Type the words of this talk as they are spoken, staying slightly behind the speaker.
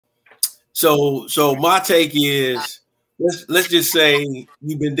So my take is let's just say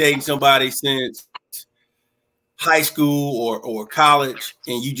you've been dating somebody since high school or college,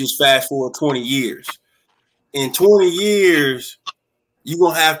 and you just fast forward 20 years. In 20 years, you're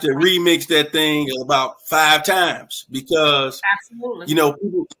gonna have to remix that thing about 5 times because Absolutely. you know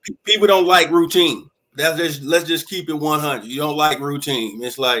people don't like routine. Let's just keep it 100. You don't like routine.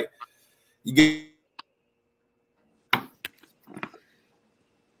 It's like you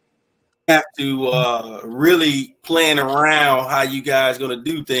have to really plan around how you guys gonna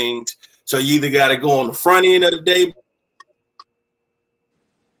do things. So you either got to go on the front end of the day.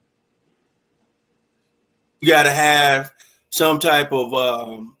 You got to have some type of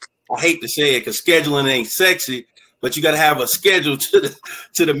I hate to say it because scheduling ain't sexy, but you got to have a schedule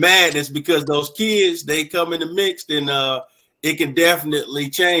to the madness because those kids, they come in the mix, and it can definitely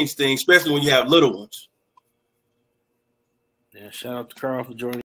change things, especially when you have little ones. Yeah, shout out to Carl for joining.